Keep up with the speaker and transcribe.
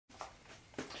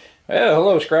Yeah,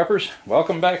 hello scrappers.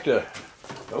 Welcome back to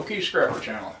Okie Scrapper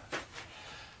Channel.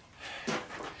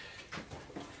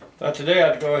 Thought today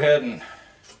I'd go ahead and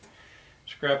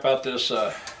scrap out this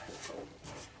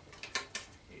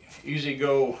Easy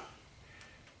Go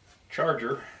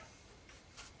charger.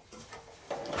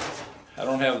 I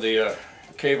don't have the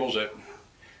cables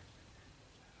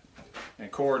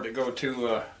and cord to go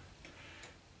to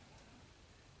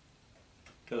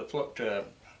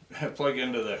plug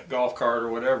into the golf cart or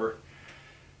whatever.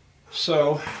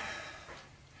 So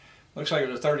looks like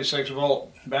it's a 36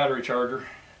 volt battery charger.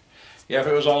 Yeah, if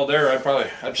it was all there, I'd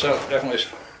definitely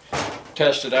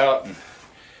test it out and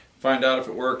find out if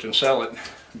it worked and sell it.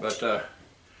 But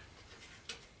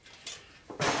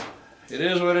it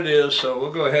is what it is, so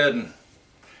we'll go ahead and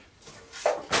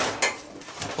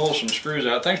pull some screws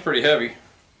out. Thing's pretty heavy.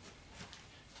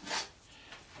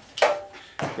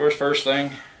 Of course, first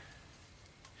thing,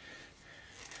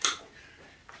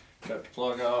 cut the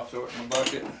plug off, throw it in the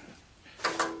bucket,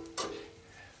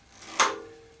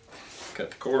 cut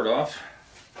the cord off.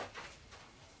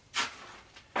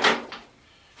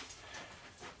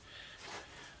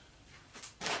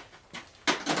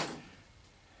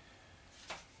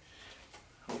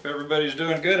 Hope everybody's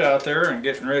doing good out there and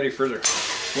getting ready for the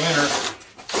winter.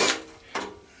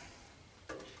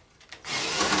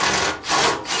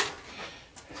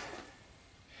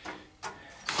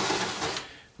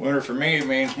 Winter for me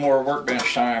means more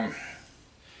workbench time.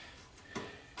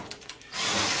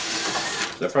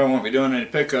 I probably won't be doing any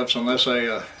pickups unless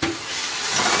I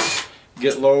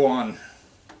get low on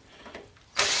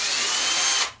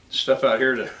stuff out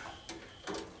here to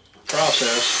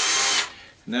process,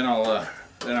 and then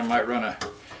I might run a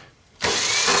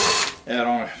ad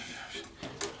on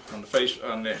the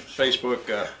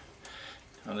Facebook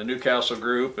on the Newcastle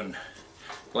group and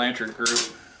Blanchard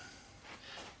group.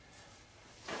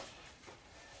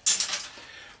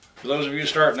 For those of you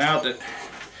starting out that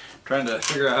trying to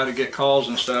figure out how to get calls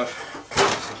and stuff,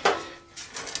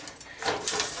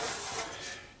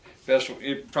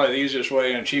 probably the easiest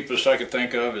way and cheapest I could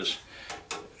think of is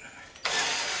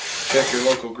check your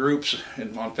local groups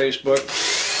on Facebook.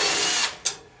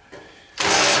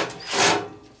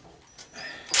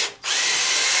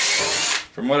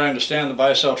 From what I understand, the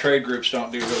buy-sell trade groups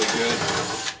don't do really good.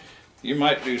 You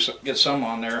might get some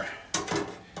on there.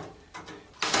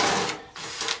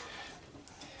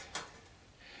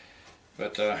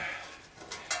 But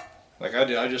like I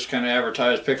did, I just kind of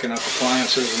advertised picking up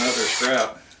appliances and other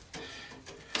scrap.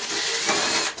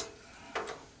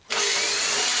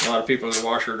 A lot of people, the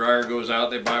washer dryer goes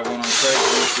out, they buy one on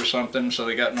Craigslist or something, so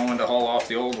they got no one to haul off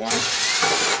the old one.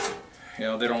 You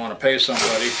know, they don't want to pay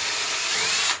somebody.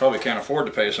 Probably can't afford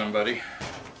to pay somebody.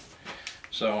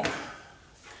 So,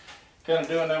 kind of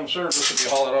doing them a service if you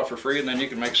haul it off for free, and then you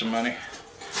can make some money.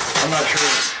 I'm not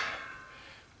sure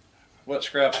what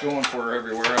scrap's going for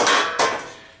everywhere.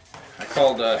 I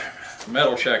called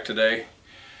Metal Check today,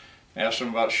 asked them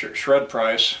about shred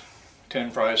price,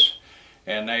 tin price,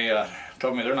 and they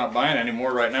told me they're not buying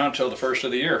anymore right now until the first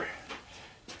of the year.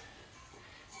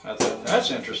 I thought, that's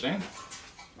interesting.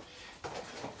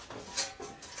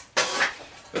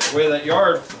 But the way that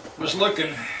yard was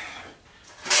looking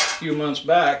a few months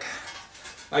back,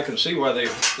 I can see why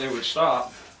they would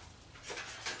stop.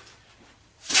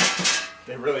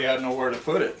 They really had nowhere to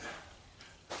put it.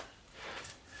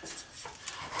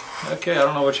 Okay, I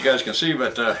don't know what you guys can see,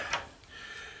 but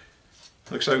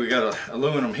looks like we got an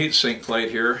aluminum heat sink plate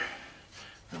here,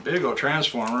 a big old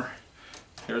transformer.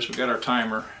 Here's we got our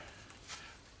timer,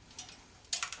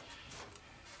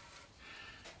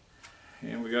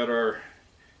 and we got our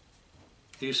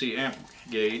DC amp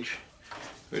gauge,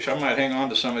 which I might hang on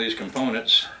to some of these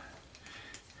components.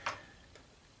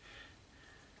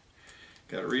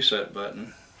 Got a reset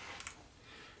button.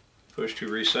 Push to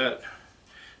reset.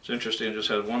 It's interesting, it just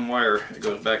has one wire that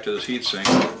goes back to this heat sink.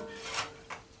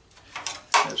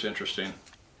 That's interesting.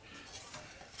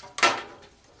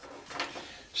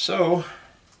 So,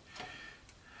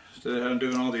 instead of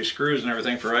doing all these screws and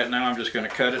everything for right now, I'm just going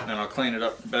to cut it and then I'll clean it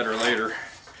up better later.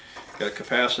 Got a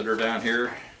capacitor down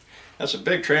here. That's a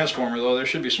big transformer though, there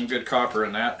should be some good copper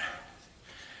in that.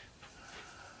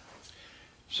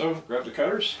 So, grab the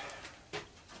cutters.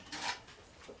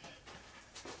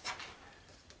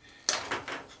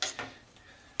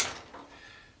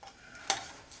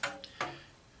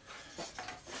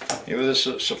 With this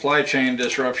supply chain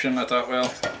disruption, I thought,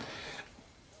 well,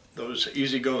 those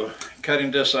Easy Go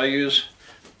cutting discs I use,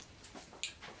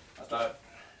 I thought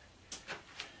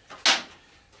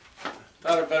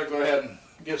I'd better go ahead and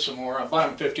get some more. I buy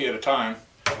them 50 at a time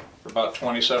for about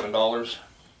 $27.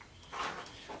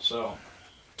 So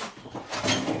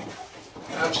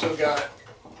I've still got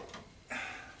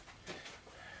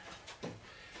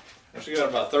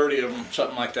about 30 of them,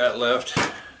 something like that left.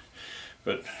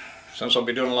 But since I'll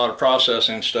be doing a lot of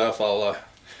processing stuff, thought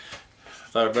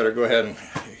I'd better go ahead and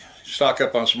stock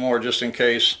up on some more just in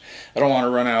case. I don't want to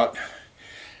run out.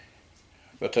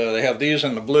 But they have these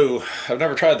in the blue. I've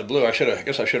never tried the blue. I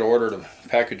guess I should have ordered a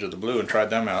package of the blue and tried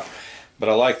them out. But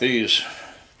I like these.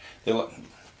 They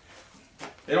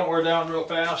don't wear down real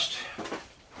fast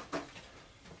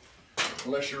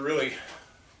unless you're really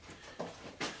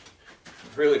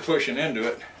pushing into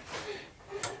it.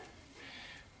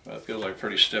 Well, it feels like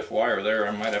pretty stiff wire there.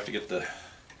 I might have to get the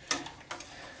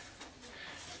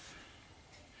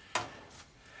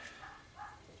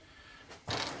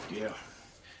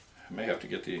I may have to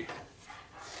get the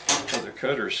other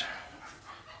cutters.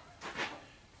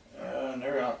 And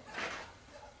they're out.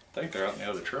 I think they're out in the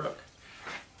other truck.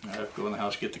 I have to go in the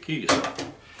house and get the keys.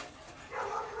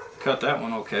 Cut that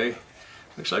one okay.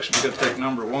 Looks like some good thick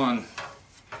number 1.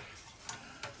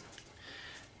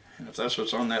 And if that's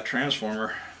what's on that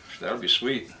transformer, that would be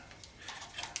sweet.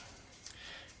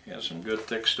 Yeah, some good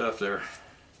thick stuff there.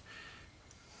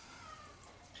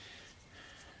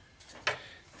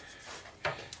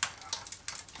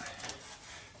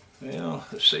 Well,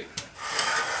 let's see.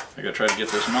 I gotta try to get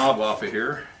this knob off of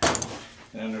here.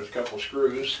 And there's a couple of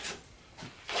screws.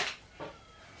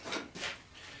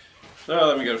 So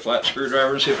let me get a flat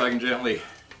screwdriver and see if I can gently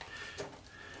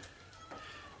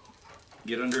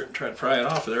get under it and try to pry it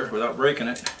off of there without breaking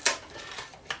it.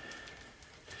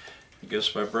 I guess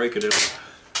if I break it,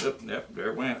 yep,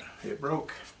 there it went. It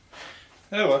broke.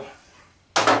 Oh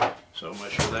well. So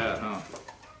much for that, huh?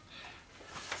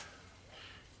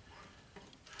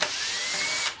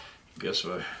 Guess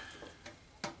if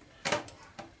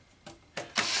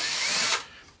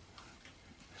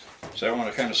so I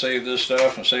want to kind of save this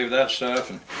stuff and save that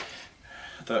stuff, and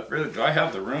I thought, really, do I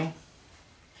have the room?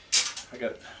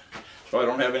 So I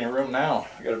don't have any room now.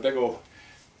 I got a big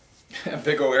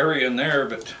old area in there,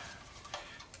 but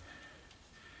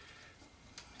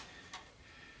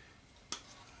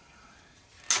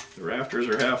the rafters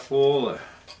are half full.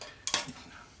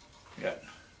 Got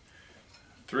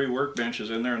 3 workbenches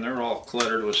in there, and they're all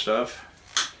cluttered with stuff.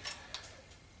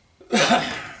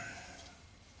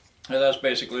 And that's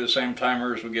basically the same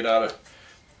timers we get out of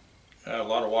a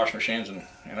lot of washing machines and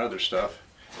other stuff.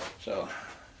 So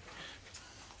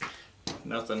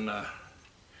nothing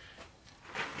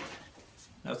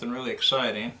really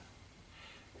exciting.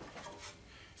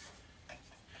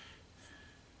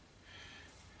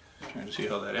 Trying to see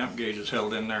how that amp gauge is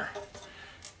held in there.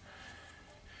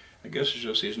 I guess it's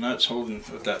just these nuts holding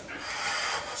with this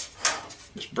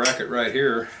bracket right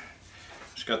here.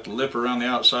 It's got the lip around the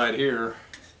outside here,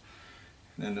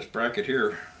 and then this bracket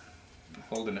here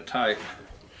holding it tight.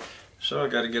 So I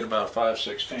got to get about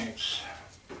 5/16.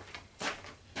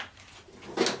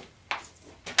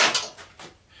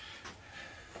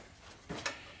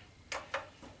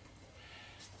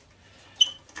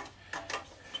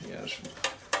 Yes,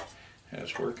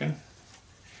 that's working.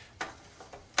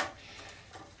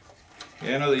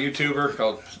 Yeah, another YouTuber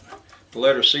called the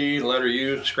letter C, the letter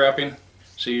U scrapping,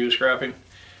 CU scrapping.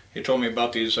 He told me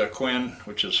about these Quinn,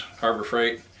 which is Harbor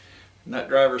Freight, and that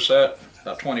driver set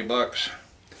about 20 bucks,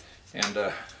 and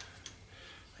they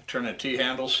turn into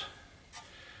T-handles.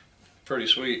 Pretty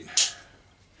sweet.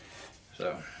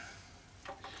 So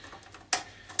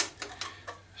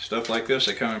stuff like this,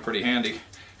 they come in pretty handy.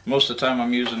 Most of the time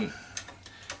I'm using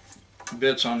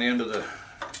bits on the end of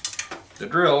the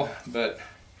drill, but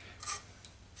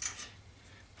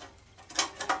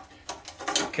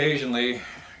occasionally,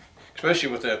 especially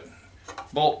with that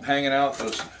bolt hanging out,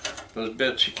 those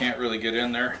bits you can't really get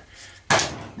in there.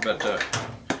 But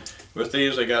with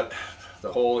these, they got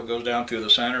the hole that goes down through the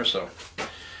center, so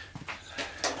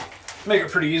make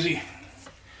it pretty easy.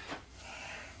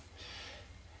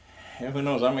 Yeah, who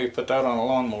knows, I may put that on a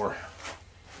lawnmower.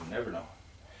 You never know.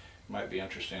 Might be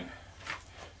interesting.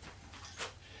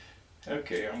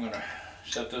 Okay, I'm going to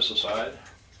set this aside.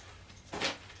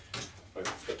 If I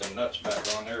can put the nuts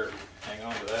back on there, hang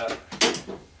on to that.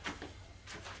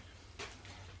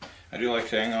 I do like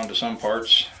to hang on to some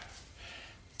parts.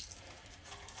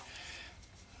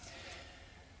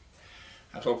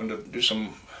 I was hoping to do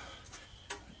some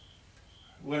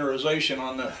winterization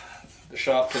on the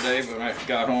shop today, but I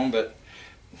got home, but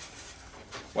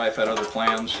wife had other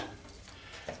plans.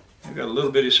 I've got a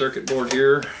little bitty circuit board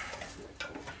here.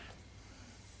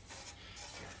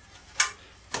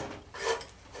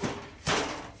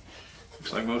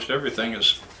 Looks like most everything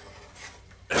is,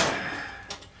 I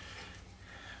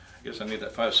guess I need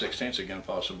that 5/16 again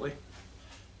possibly.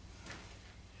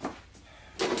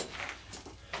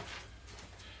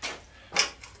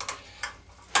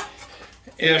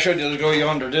 Yeah, I should just go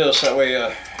yonder disc. That way,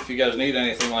 if you guys need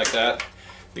anything like that,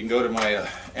 you can go to my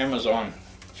Amazon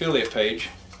affiliate page.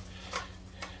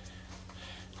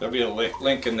 There'll be a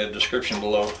link in the description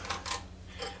below.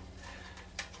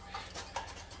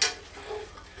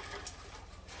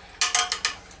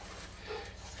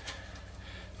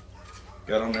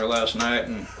 Got on there last night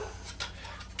and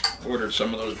ordered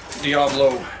some of those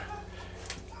Diablo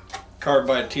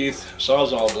carbide teeth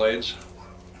Sawzall blades.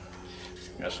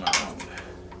 That's not one.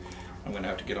 I'm going to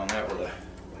have to get on that with a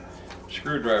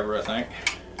screwdriver, I think.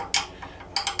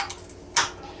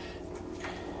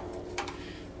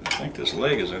 I think this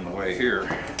leg is in the way here.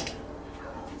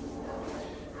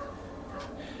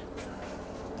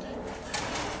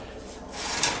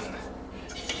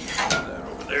 Put that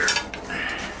over there.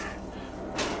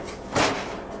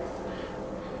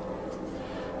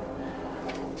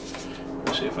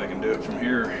 Let's see if I can do it from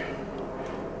here.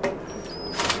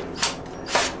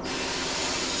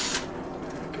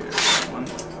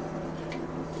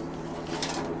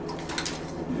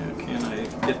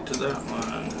 Get to that one.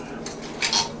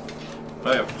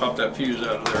 I have to pop that fuse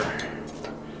out of there.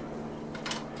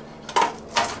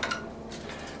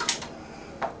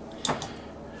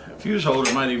 A fuse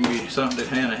holder might even be something to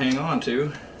hang on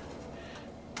to.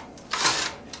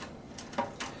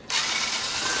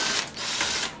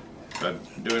 If I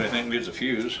do anything that needs a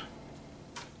fuse.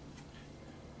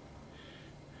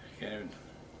 Can't even.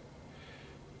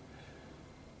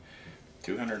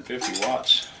 250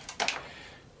 watts.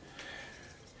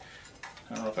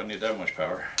 I don't know if I need that much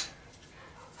power.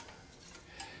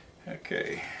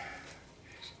 Okay,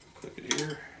 click it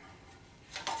here.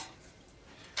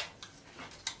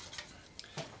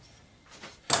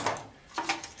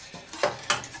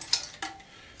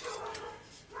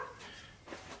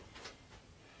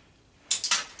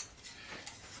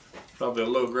 Probably a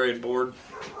low grade board.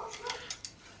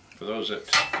 For those that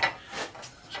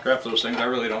scrap those things, I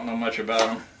really don't know much about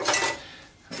them.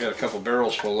 I've got a couple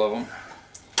barrels full of them.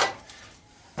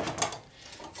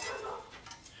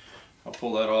 I'll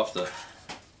pull that off the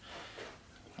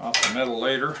metal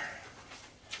later,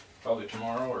 probably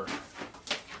tomorrow or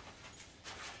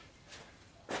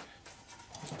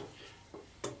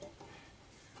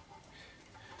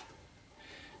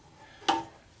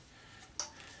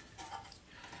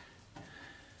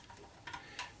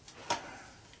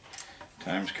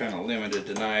time's kind of limited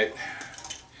tonight.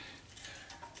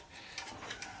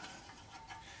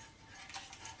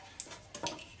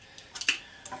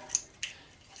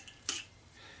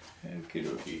 Okie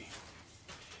dokie.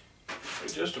 We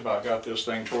just about got this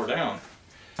thing tore down.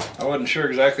 I wasn't sure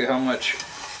exactly how much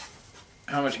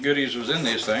goodies was in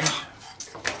these things.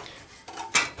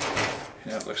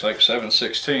 Yeah, it looks like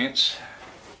 7/16.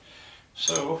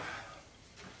 So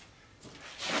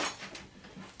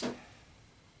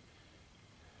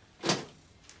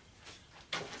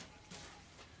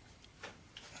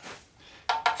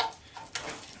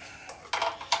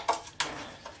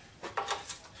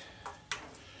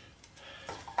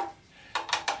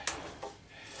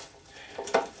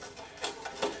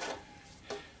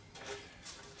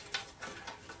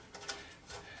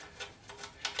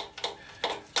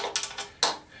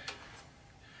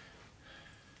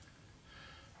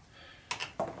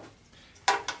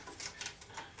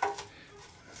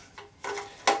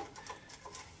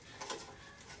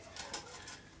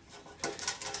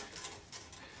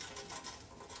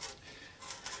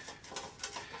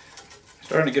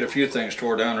starting to get a few things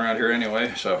tore down around here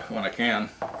anyway, so when I can.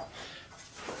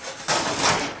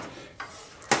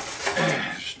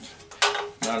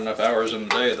 Not enough hours in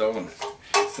the day though, and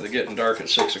it's getting dark at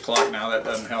 6 o'clock now, that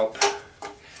doesn't help.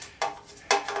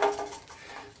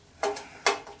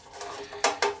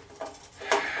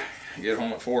 Get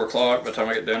home at 4 o'clock, by the time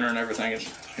I get dinner and everything, it's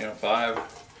 5.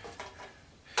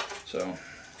 So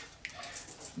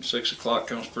 6 o'clock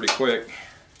comes pretty quick.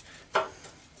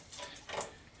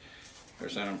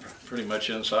 There's then I'm pretty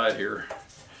much inside here.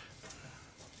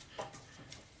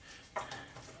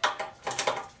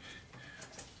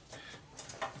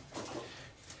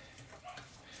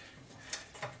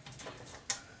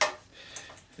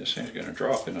 This thing's going to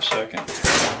drop in a second.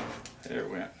 There it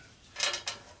went.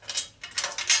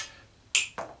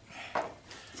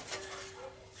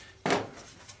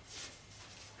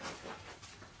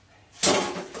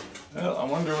 Well, I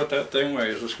wonder what that thing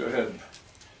weighs. Let's go ahead and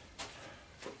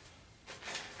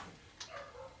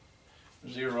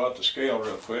zero out the scale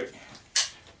real quick.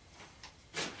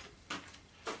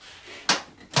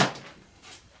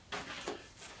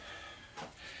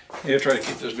 Yeah, try to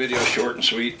keep this video short and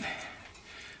sweet.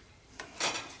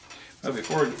 But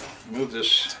before I move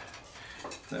this,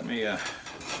 let me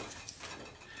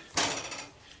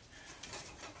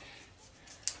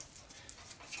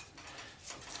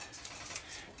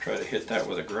Try to hit that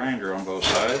with a grinder on both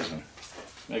sides and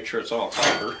make sure it's all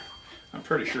copper. I'm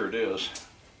pretty sure it is.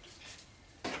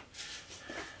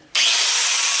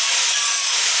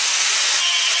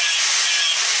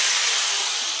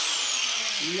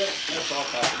 Yep, that's all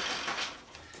copper.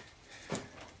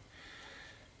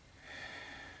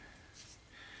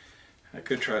 I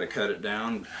could try to cut it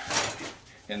down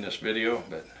in this video,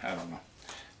 but I don't know.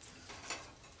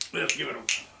 Let's give it a,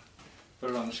 put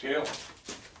it on the scale.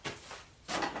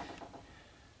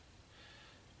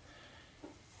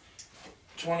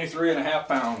 23.5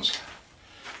 pounds.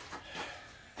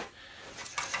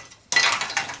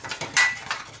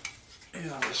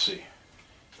 Yeah, let's see.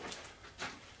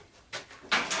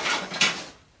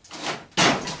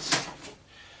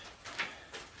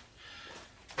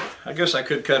 I guess I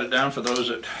could cut it down for those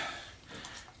that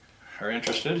are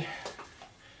interested.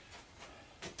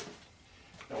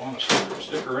 I want to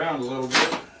stick around a little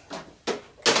bit.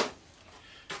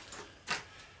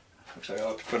 Looks like I'll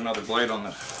have to put another blade on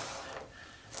the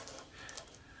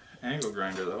angle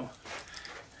grinder though.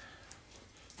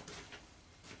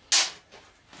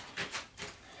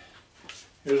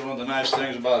 Here's one of the nice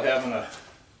things about having a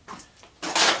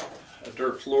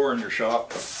dirt floor in your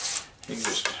shop. You can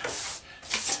just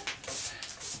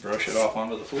brush it off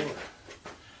onto the floor.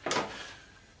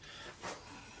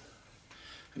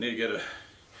 I need to get a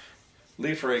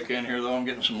leaf rake in here though. I'm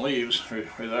getting some leaves. We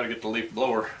ought to get the leaf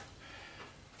blower.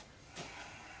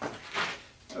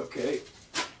 Okay,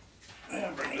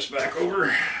 I'll bring this back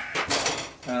over.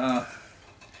 I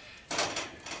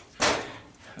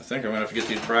think I'm going to have to get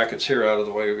these brackets here out of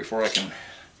the way before I can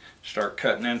start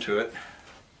cutting into it.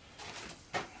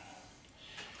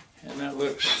 And that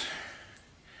looks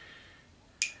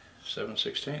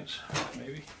 7/16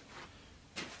 maybe.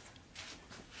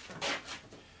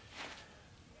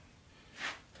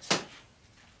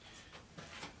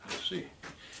 Let's see.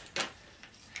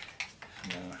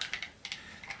 I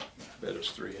bet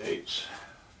it's 3/8.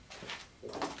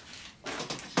 Or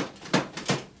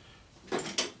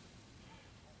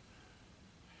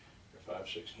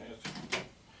 5/16.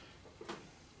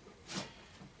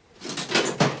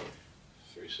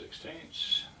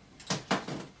 3/16.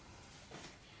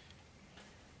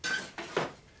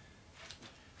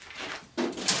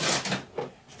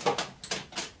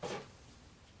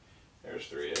 There's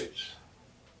 3/8.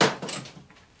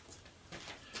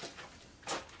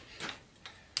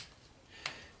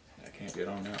 I can't get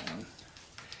on that one.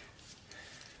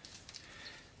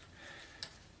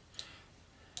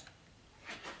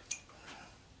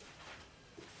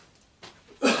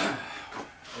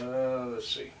 Let's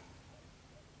see.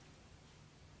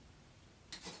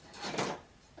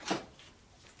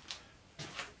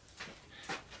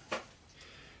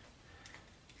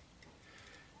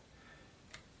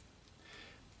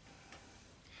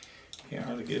 Can't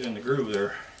hardly get in the groove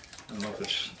there. I don't know if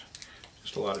it's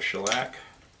just a lot of shellac.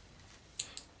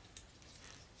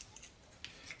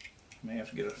 May have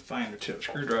to get a finer tip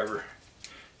screwdriver.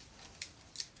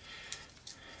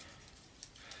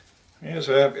 Yeah,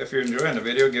 so if you're enjoying the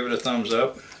video, give it a thumbs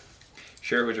up.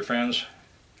 Share it with your friends.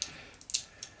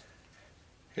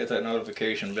 Hit that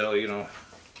notification bell, you know.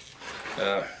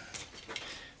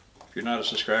 If you're not a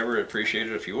subscriber, I'd appreciate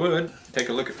it if you would. Take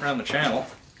a look around the channel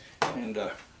and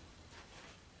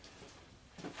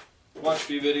watch a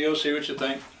few videos, see what you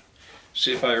think.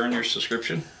 See if I earn your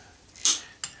subscription.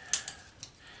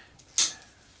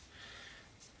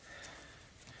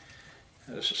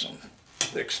 This is some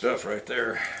thick stuff right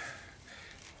there.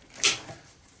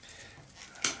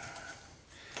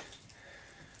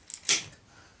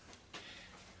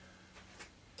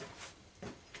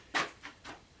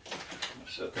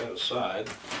 Set that aside.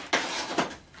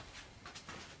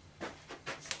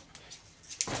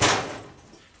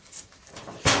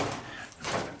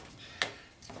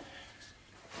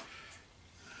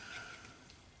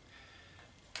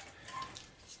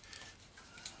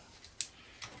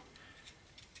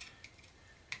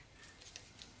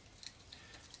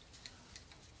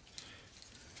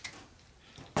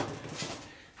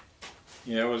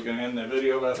 Yeah, I was going to end the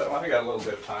video, but I thought, well, I got a little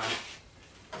bit of time.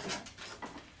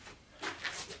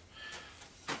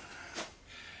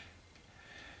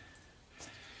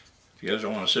 If you guys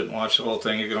don't want to sit and watch the whole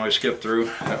thing, you can always skip through.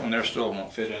 That one there still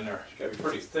won't fit in there. It's got to be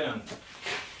pretty thin.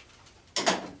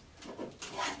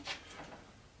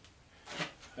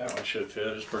 That one should fit.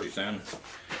 It's pretty thin.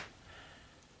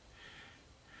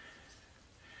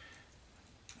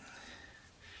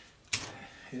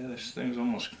 Yeah, this thing's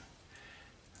almost,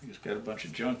 I think it's got a bunch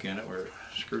of junk in it where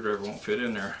a screwdriver won't fit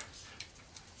in there.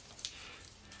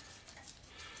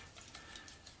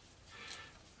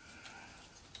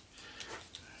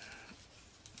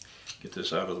 Get Get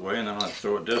this out of the way, and then I'll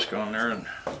throw a disc on there, and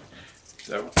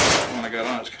that one I got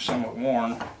on is somewhat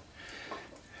worn.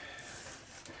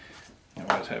 And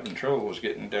I was having trouble was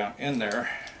getting down in there.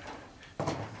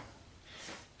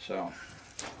 So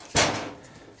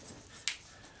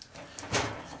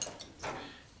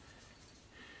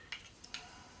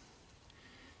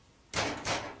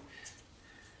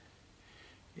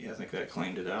yeah, I think that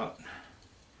cleaned it out.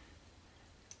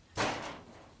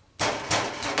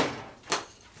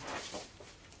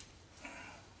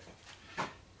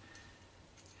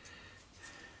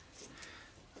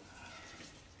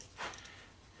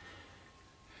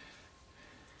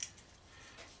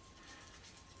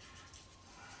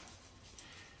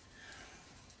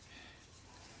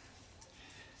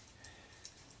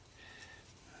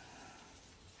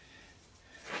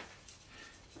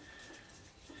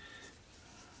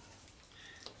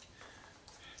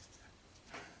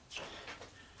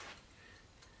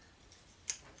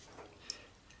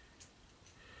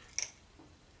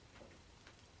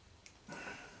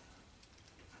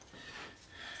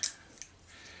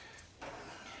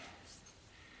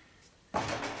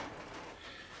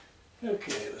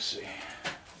 Okay, let's see.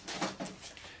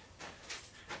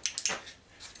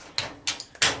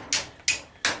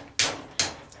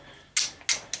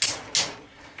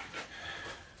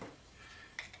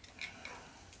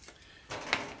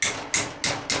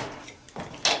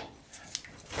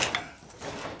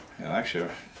 Yeah, actually, I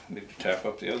need to tap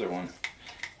up the other one,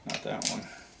 not that one.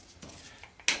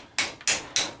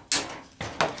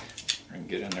 I can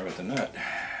get in there with the nut.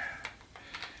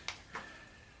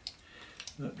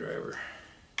 Nut driver.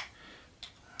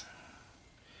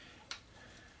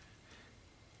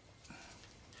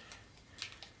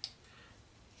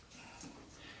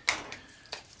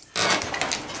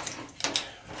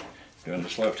 Doing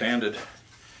this left-handed,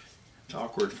 it's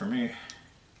awkward for me.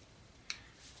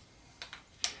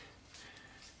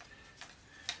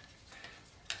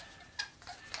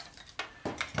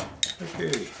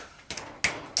 Okay.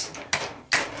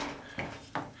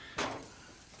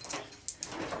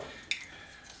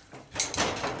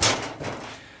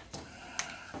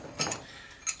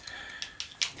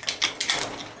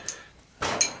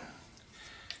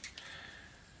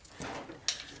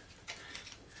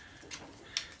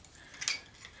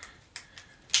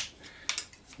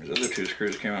 These other two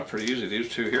screws came out pretty easy. These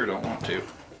two here don't want to.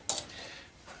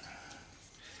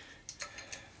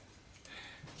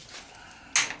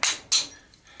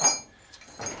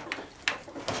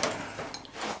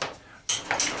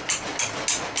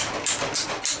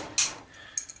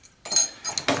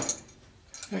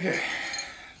 Okay,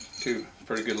 two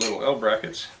pretty good little L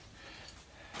brackets.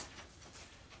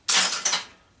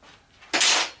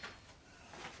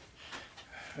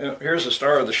 Well, here's the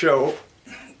star of the show.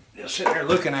 Just sitting there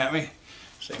looking at me,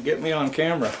 saying, "Get me on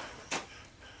camera."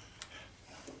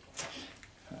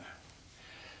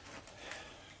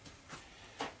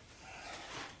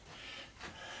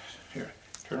 Here,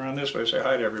 turn around this way, say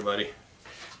hi to everybody.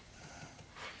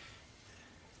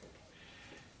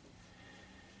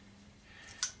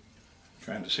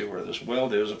 Trying to see where this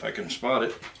weld is, if I can spot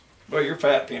it. Well, you're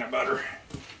fat, peanut butter.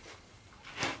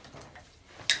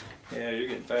 Yeah, you're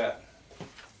getting fat.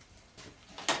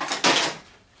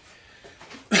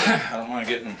 I don't mind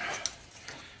getting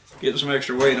some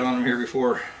extra weight on them here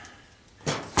before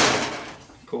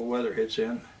cold weather hits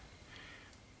in.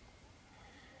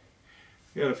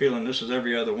 I got a feeling this is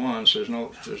every other one, so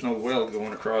there's no weld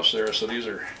going across there, so these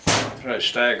are probably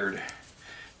staggered,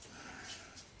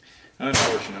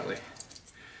 unfortunately.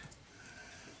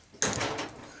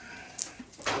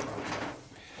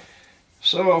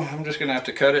 So I'm just gonna have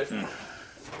to cut it and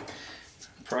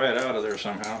pry it out of there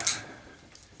somehow.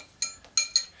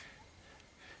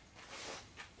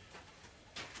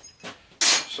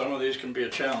 Some of these can be a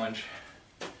challenge.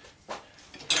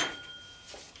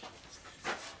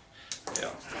 Yeah.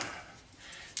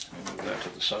 Move that to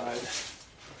the side.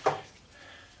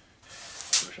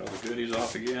 Push all the goodies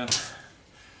off again.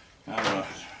 I don't know.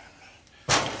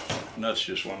 Nuts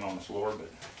just went on the floor,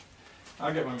 but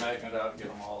I'll get my magnet out and get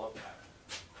them all up.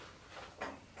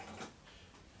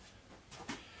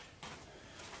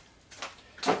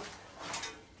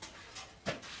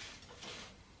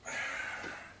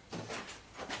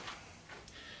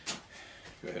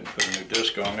 Go ahead and put a new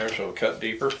disc on there so it'll cut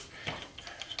deeper. I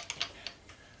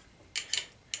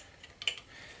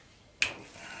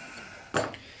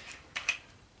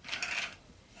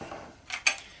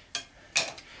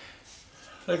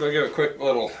think we'll give a quick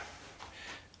little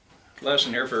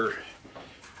lesson here for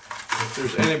if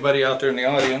there's anybody out there in the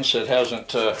audience that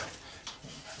hasn't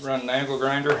run an angle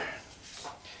grinder.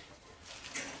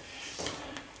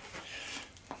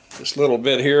 this little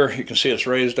bit here, you can see it's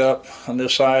raised up on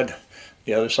this side.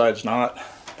 The other side's not.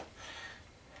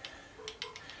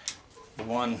 The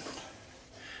one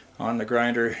on the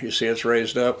grinder, you see it's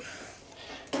raised up.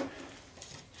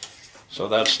 So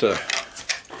that's to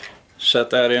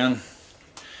set that in.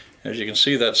 As you can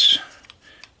see, that's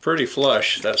pretty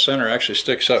flush. That center actually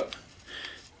sticks up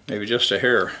maybe just a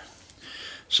hair.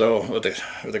 So with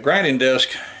the grinding disc,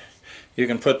 you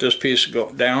can put this piece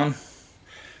down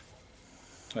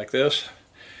like this,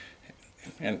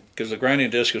 and because the grinding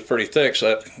disc is pretty thick,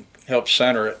 so that helps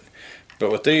center it. But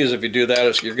with these, if you do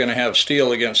that, you're going to have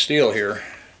steel against steel here.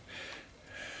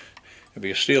 It'll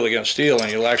be steel against steel, and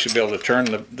you'll actually be able to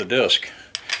turn the disc.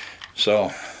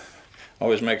 So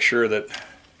always make sure that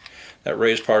that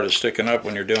raised part is sticking up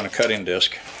when you're doing a cutting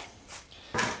disc.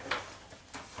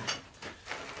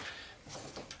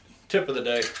 Tip of the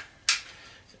day,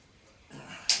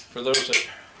 for those that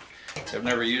have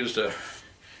never used a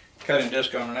cutting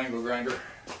disc on an angle grinder.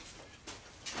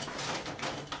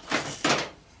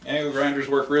 Angle grinders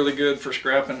work really good for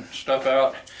scrapping stuff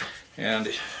out,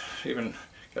 and even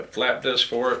got a flap disc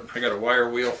for it. I got a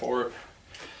wire wheel for it.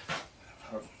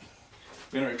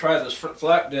 We're going to try this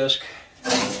flap disc.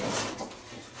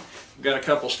 We've got a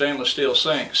couple stainless steel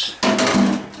sinks,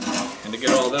 and to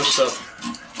get all this stuff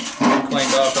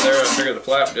cleaned off of there, I figure the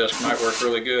flap disc might work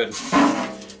really good.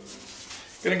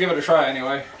 Gonna give it a try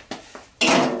anyway.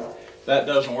 If that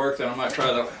doesn't work, then I might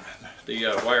try the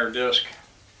wire disc.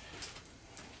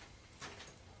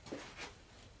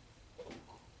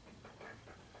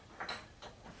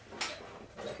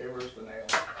 Okay, where's the nail?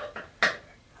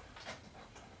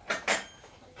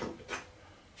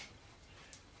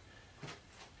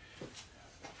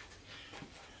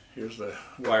 Here's the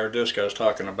wire disc I was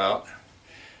talking about.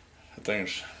 That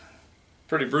thing's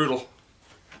pretty brutal.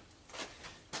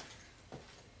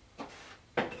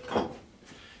 I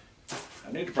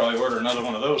need to probably order another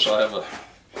one of those so I have a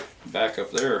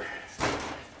backup there.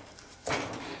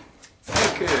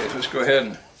 Okay, let's go ahead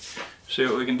and see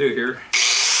what we can do here.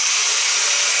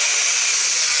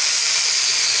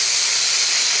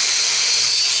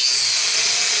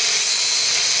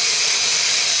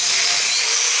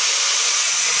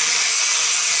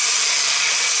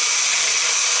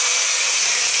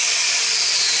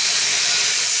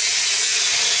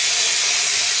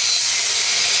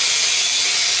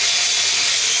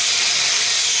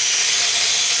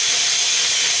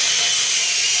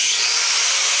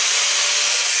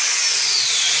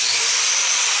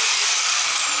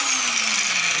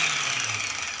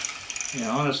 Yeah,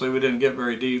 honestly, we didn't get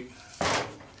very deep.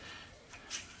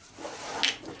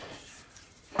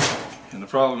 And the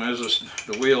problem is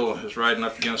the wheel is riding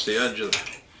up against the edge of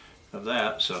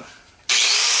that, so.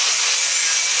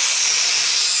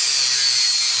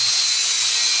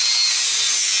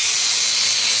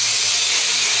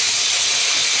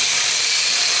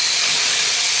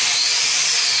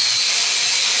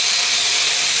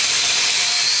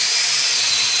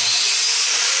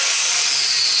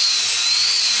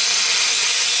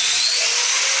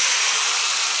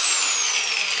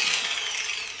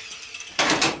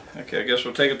 Okay, I guess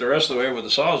we'll take it the rest of the way with the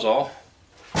Sawzall.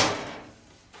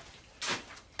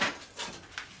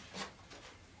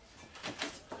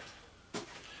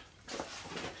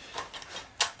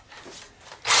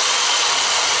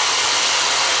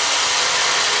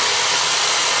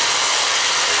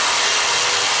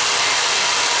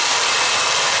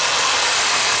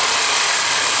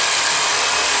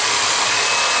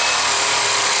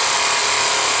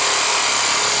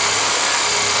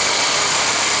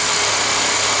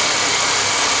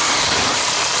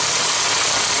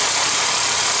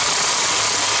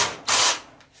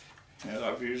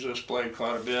 I've used this blade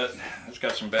quite a bit. It's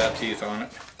got some bad teeth on it.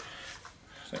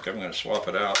 I think I'm going to swap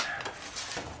it out.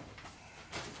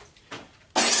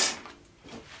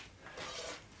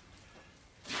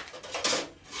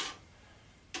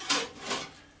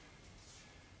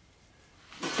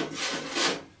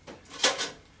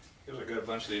 Because I got a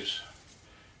bunch of these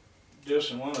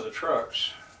discs in one of the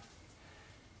trucks.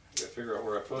 I got to figure out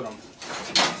where I put them.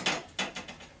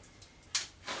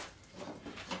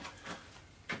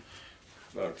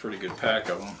 About a pretty good pack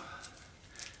of them.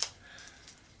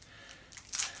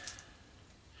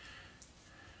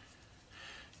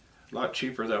 A lot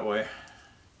cheaper that way.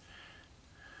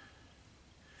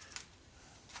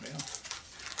 Yeah. I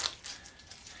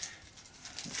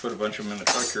put a bunch of them in the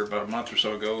truck here about a month or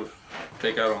so ago to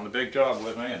take out on the big job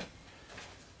with me,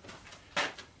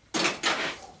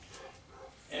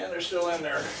 and they're still in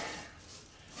there.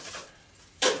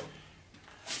 I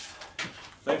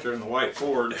think they're in the white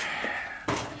Ford.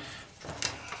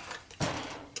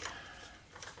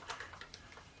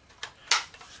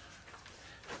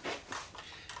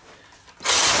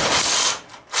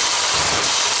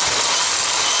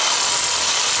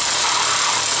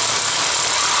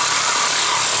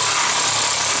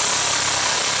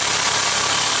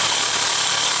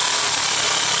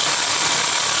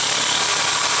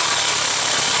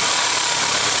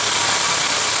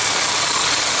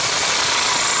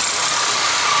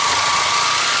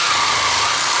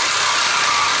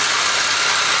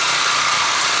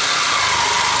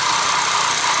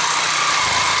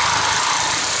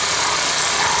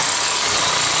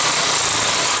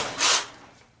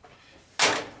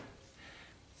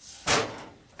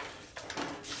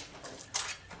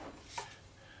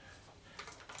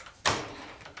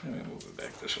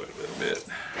 Back this way a little bit.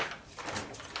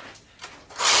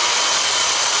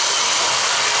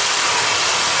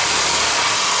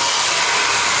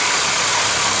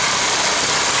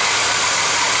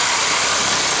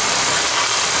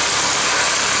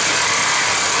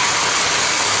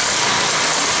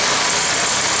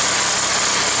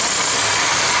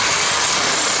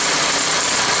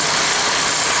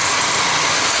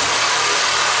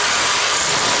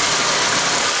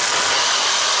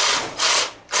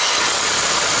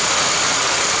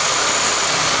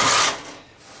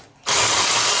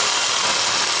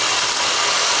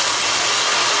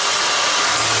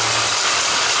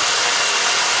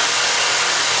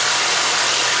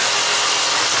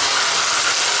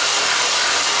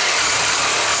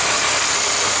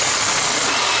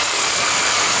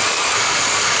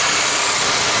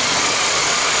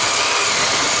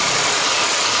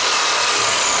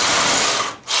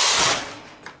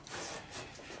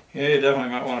 Yeah, you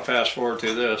definitely might want to fast forward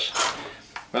through this.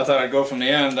 But I thought I'd go from the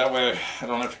end, that way I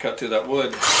don't have to cut through that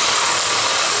wood.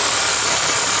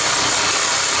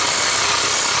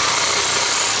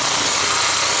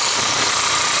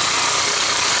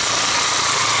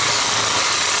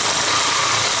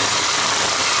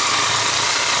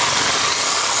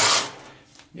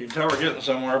 You can tell we're getting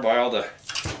somewhere by all the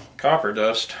copper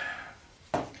dust.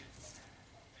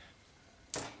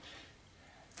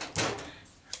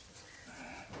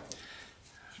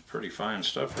 Pretty fine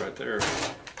stuff right there.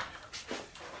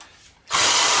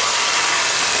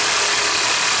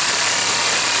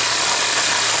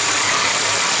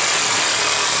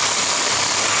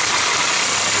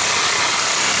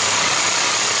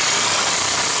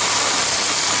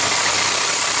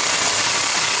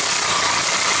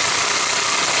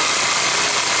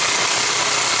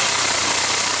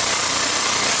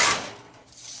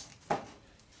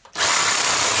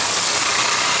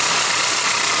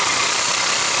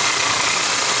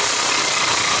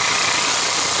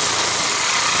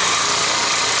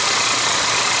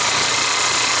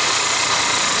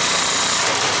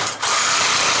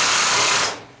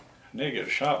 Need to get a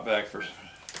shop vac for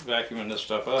vacuuming this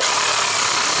stuff up.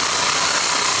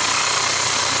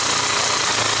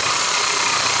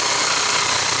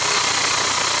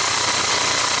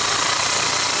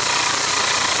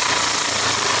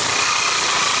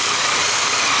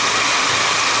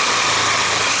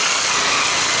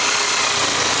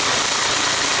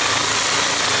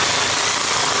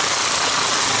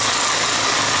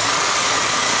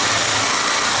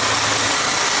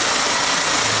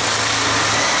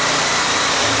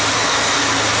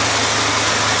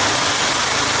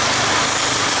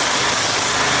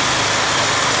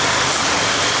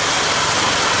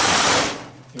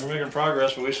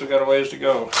 Progress, but we still got a ways to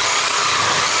go. I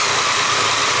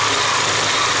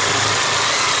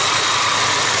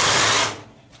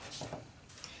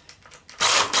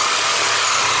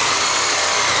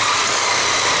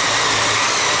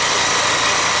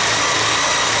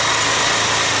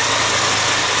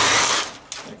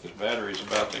think this battery's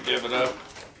about to give it up.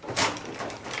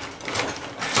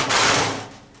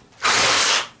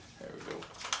 There we go.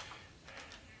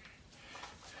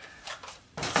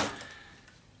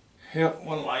 Yep,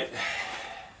 one light.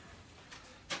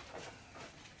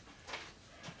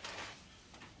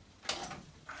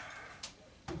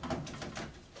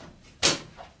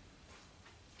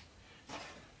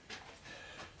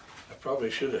 I probably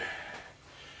should have.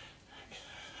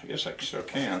 I guess I still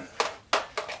can.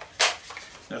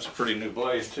 That's a pretty new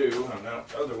blade too on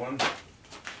that other one.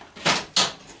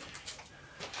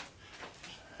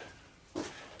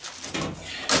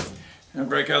 And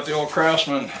break out the old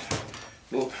Craftsman.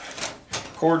 Little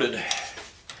corded.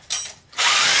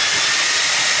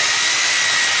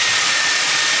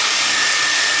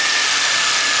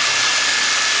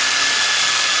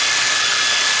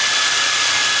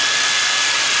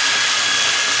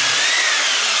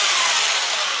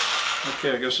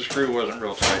 Okay, I guess the screw wasn't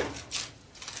real tight.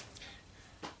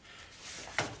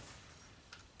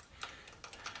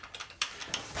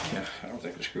 Yeah, I don't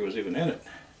think the screw was even in it.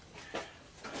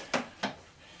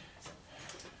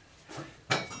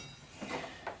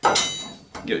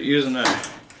 Using that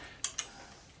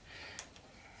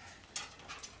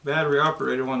battery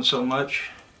operated one so much,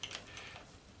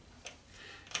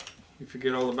 you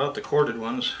forget all about the corded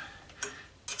ones.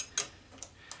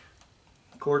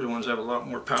 The corded ones have a lot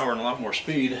more power and a lot more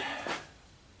speed.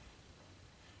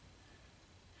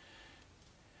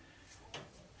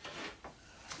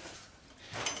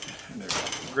 And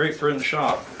they're great for in the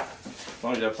shop, as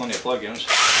long as you have plenty of plug-ins.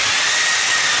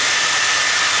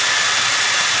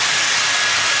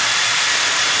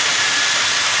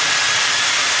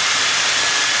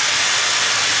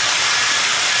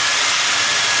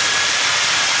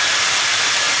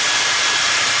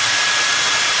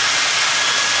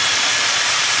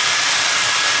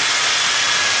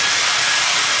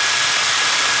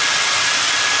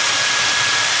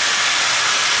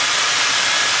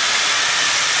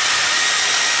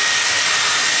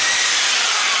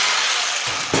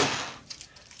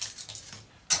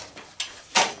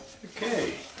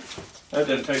 Okay, that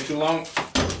didn't take too long.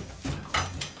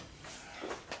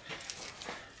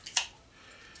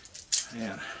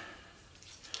 Man.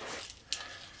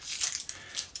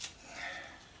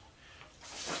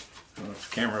 I don't know if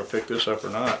the camera will pick this up or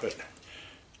not, but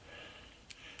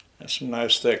that's some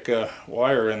nice thick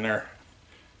wire in there.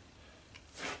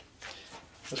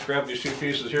 Let's grab these two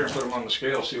pieces here and put them on the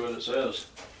scale, see what it says.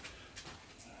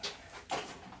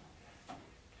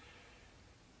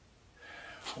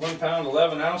 £1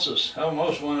 11 ounces,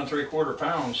 almost 1 3/4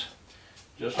 pounds,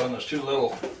 just on those two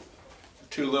little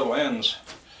ends.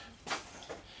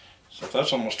 So if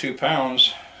that's almost 2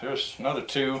 pounds, there's another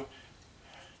 2.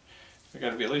 We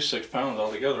got to be at least 6 pounds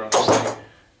altogether on this thing.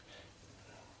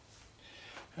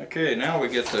 Okay, now we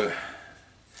get to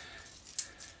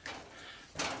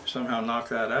somehow knock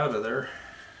that out of there.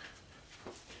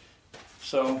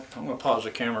 So I'm going to pause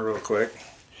the camera real quick.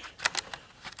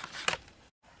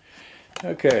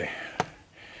 Okay,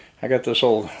 I got this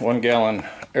old 1-gallon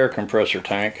air compressor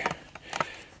tank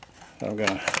I'm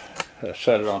going to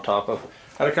set it on top of.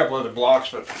 I had a couple other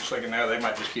blocks, but I was thinking now they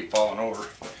might just keep falling over.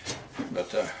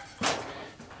 But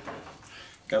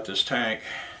got this tank.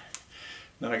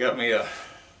 Then I got me a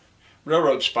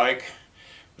railroad spike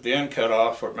with the end cut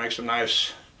off where it makes a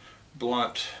nice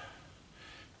blunt,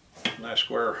 nice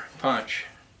square punch.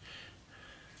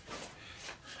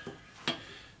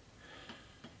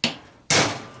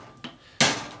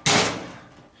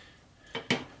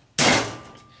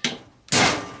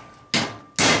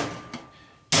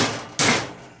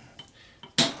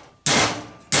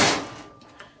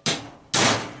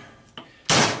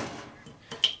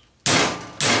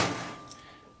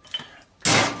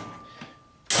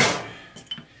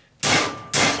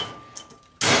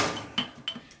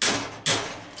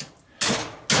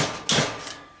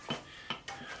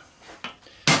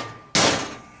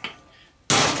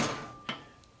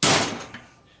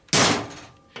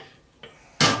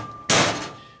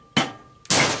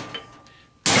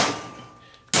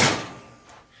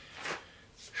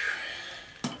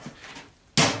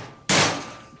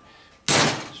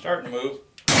 Starting to move.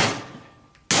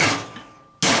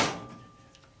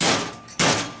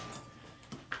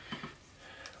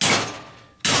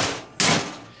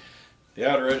 The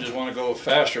outer edges want to go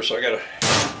faster, so I got to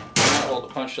hold the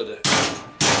punch to the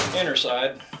inner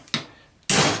side.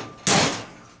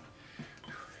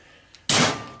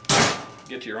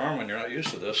 Get to your arm when you're not used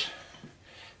to this.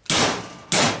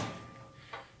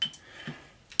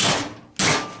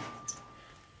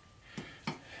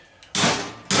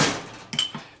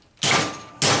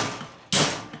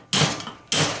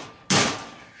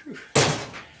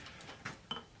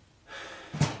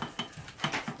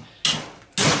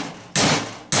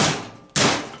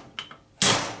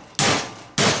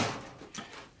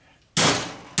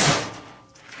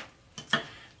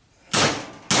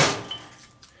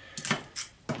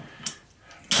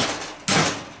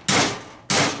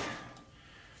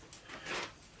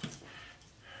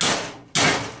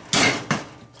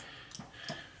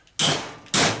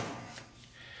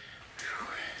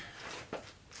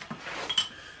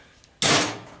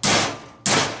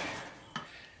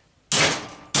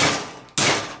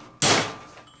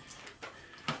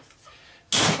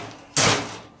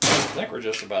 I think we're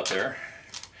just about there.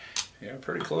 Yeah,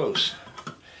 pretty close.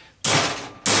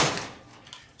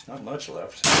 Not much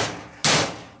left.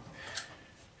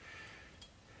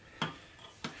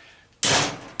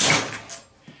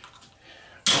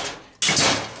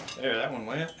 There, that one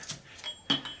went.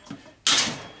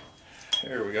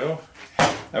 There we go.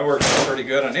 That worked out pretty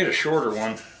good. I need a shorter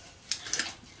one.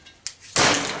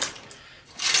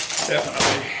 Definitely.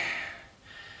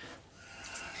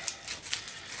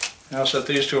 I'll set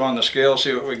these two on the scale,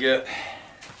 see what we get.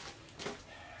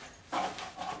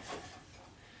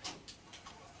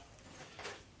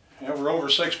 Yeah, we're over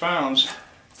 6 pounds.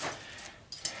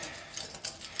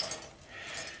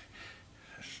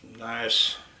 That's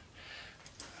nice.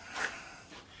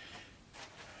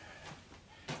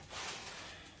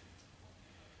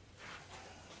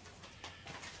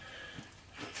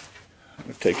 I'm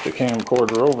going to take the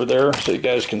camcorder over there so you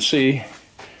guys can see.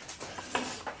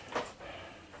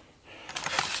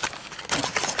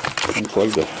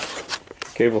 Unplug the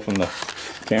cable from the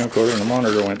camcorder and the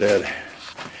monitor went dead.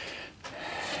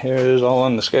 Here it is, all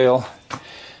on the scale.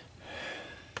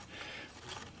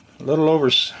 A little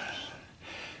over 6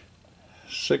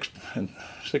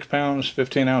 pounds,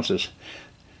 15 ounces.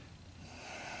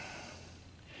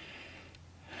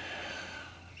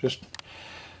 Just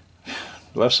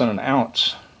less than an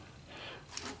ounce.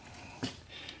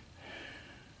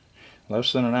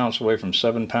 Less than an ounce away from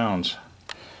 7 pounds.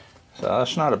 So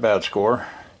that's not a bad score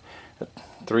at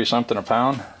 3 something a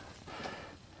pound.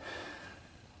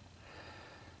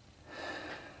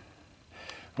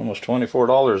 Almost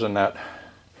 $24 in that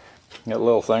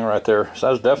little thing right there. So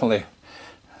that's definitely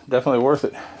worth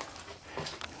it.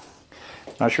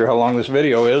 Not sure how long this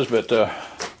video is, but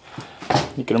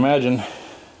you can imagine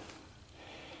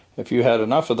if you had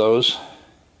enough of those,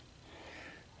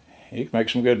 you could make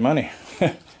some good money.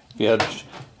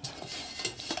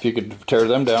 if you could tear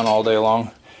them down all day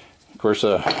long. Of course,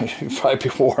 you'd probably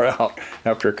be wore out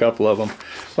after a couple of them.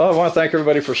 Well, I want to thank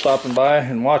everybody for stopping by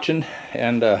and watching,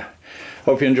 and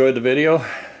hope you enjoyed the video.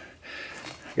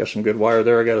 Got some good wire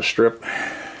there. I got a strip.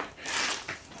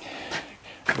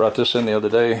 Brought this in the other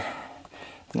day.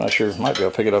 I'm not sure. Might be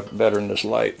able to pick it up better in this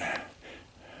light.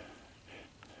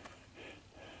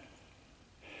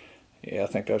 Yeah, I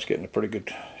think I was getting a pretty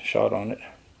good shot on it.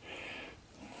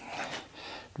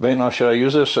 Debating on, should I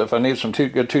use this if I need some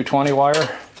good 220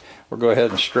 wire, or go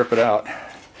ahead and strip it out.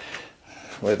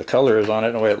 The way the color is on it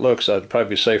and the way it looks, I'd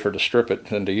probably be safer to strip it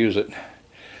than to use it.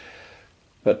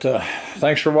 But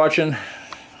thanks for watching.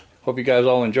 Hope you guys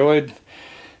all enjoyed.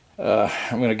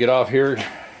 I'm going to get off here,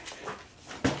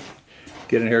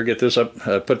 get in here, get this up,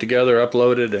 put together,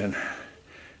 uploaded, and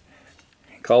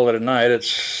call it a night. It's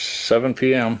 7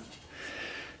 p.m.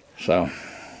 So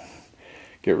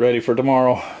get ready for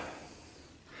tomorrow.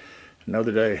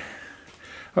 Another day.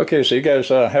 Okay, so you guys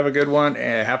have a good one,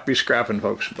 and happy scrapping,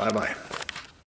 folks. Bye-bye.